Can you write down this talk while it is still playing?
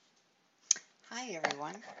Hi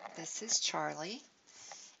everyone, this is Charlie,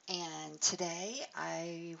 and today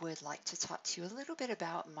I would like to talk to you a little bit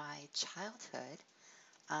about my childhood.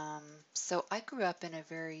 Um, so I grew up in a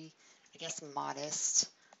very, I guess, modest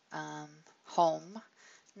um, home,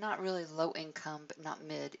 not really low income, but not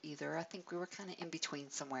mid either. I think we were kind of in between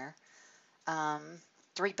somewhere. Um,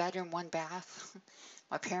 3 bedroom, 1 bath,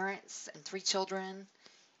 my parents and 3 children,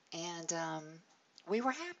 and we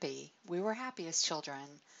were happy. We were happy as children.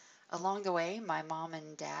 Along the way, my mom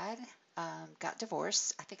and dad got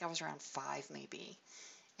divorced. I think I was around 5, maybe.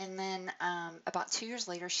 And then about 2 years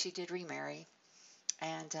later, she did remarry.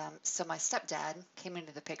 And so my stepdad came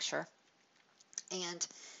into the picture, and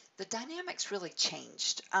the dynamics really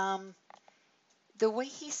changed. The way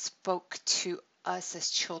he spoke to us as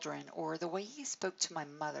children, or the way he spoke to my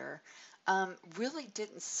mother, really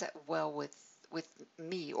didn't sit well with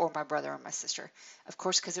me or my brother or my sister. Of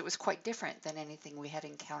course, because it was quite different than anything we had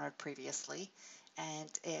encountered previously, and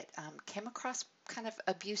it came across kind of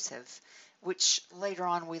abusive, which later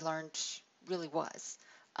on we learned really was,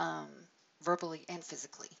 um, verbally and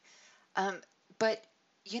physically. Um, but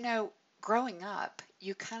you know, growing up,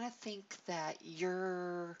 you kind of think that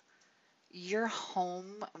your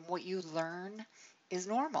home and what you learn is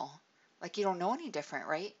normal. Like you don't know any different,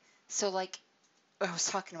 right? So like I was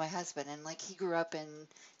talking to my husband and like he grew up in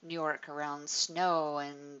New York around snow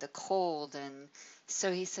and the cold, and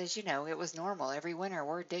so he says, it was normal. Every winter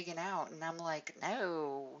we're digging out, and I'm like,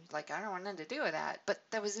 no, like I don't want nothing to do with that. But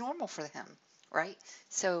that was normal for him, right?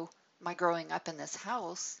 So my growing up in this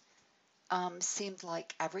house seemed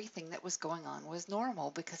like everything that was going on was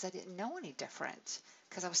normal because I didn't know any different.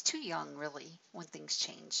 Because I was too young, really, when things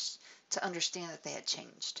changed to understand that they had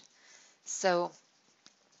changed. So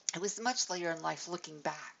it was much later in life, looking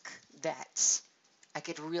back, that I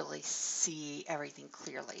could really see everything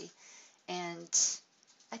clearly. And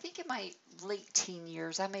I think in my late teen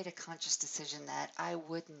years, I made a conscious decision that I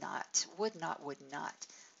would not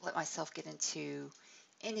let myself get into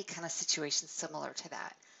any kind of situation similar to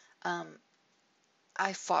that. Um,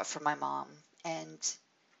 I fought for my mom, and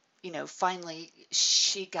finally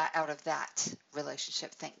she got out of that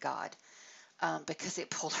relationship, thank God, because it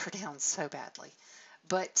pulled her down so badly.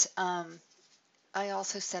 But I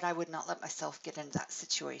also said I would not let myself get into that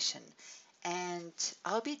situation. And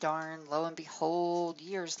I'll be darned, lo and behold,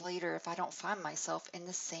 years later, if I don't find myself in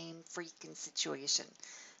the same freaking situation.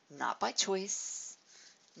 Not by choice,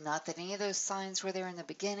 not that any of those signs were there in the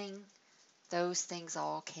beginning. Those things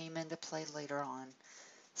all came into play later on.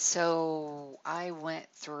 So I went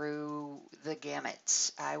through the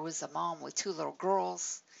gamut. I was a mom with 2 little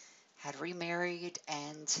girls, had remarried,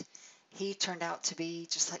 and he turned out to be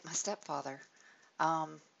just like my stepfather.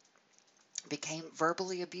 Um, Became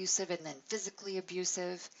verbally abusive and then physically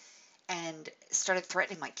abusive, and started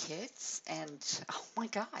threatening my kids. And oh my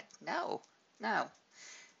God, no, no.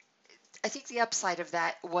 I think the upside of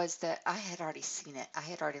that was that I had already seen it. I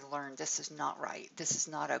had already learned this is not right. This is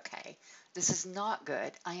not okay. This is not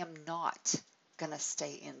good. I am not going to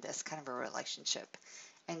stay in this kind of a relationship.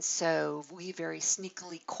 And so we very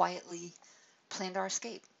sneakily, quietly planned our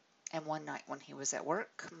escape. And one night when he was at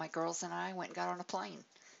work, my girls and I went and got on a plane,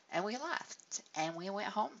 and we left and we went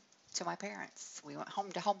home to my parents. We went home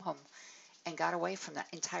to home and got away from that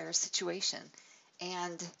entire situation.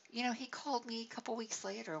 And, he called me a couple weeks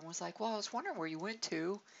later and was like, well, I was wondering where you went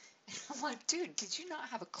to. And I'm like, dude, did you not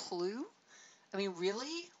have a clue? I mean,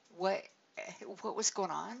 really? What what was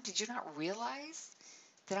going on? Did you not realize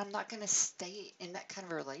that I'm not going to stay in that kind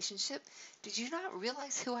of a relationship? Did you not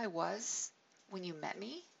realize who I was when you met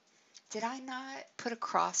me? Did I not put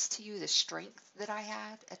across to you the strength that I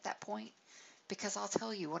had at that point? Because I'll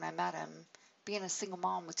tell you, when I met him, being a single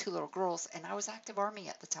mom with 2 little girls, and I was active Army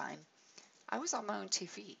at the time, I was on my own 2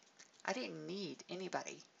 feet. I didn't need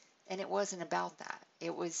anybody. And it wasn't about that.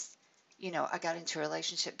 It was, I got into a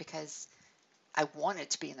relationship because I wanted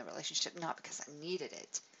to be in the relationship, not because I needed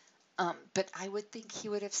it. But I would think he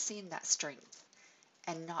would have seen that strength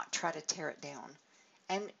and not try to tear it down.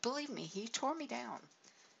 And believe me, he tore me down.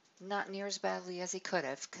 Not near as badly as he could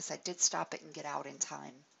have, because I did stop it and get out in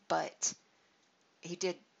time. But he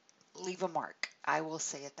did leave a mark. I will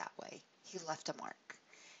say it that way. He left a mark.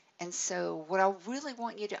 And so, what I really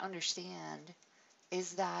want you to understand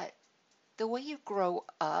is that the way you grow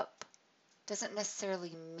up doesn't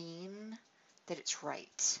necessarily mean that it's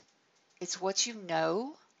right. It's what you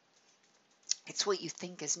know, it's what you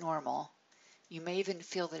think is normal. You may even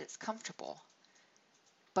feel that it's comfortable,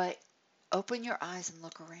 but open your eyes and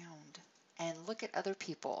look around and look at other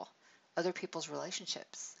people, other people's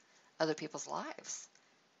relationships, other people's lives.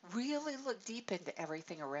 Really look deep into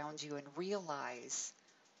everything around you and realize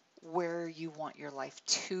where you want your life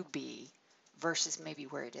to be versus maybe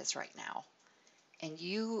where it is right now. And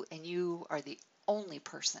you are the only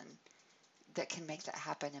person that can make that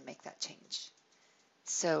happen and make that change.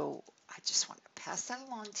 So I just want to pass that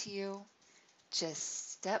along to you.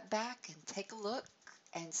 Just step back and take a look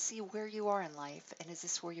and see where you are in life. And is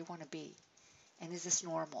this where you want to be? And is this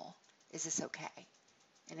normal? Is this okay?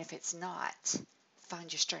 And if it's not,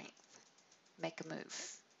 find your strength. Make a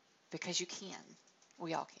move. Because you can.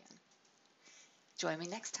 We all can. Join me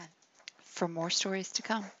next time for more stories to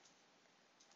come.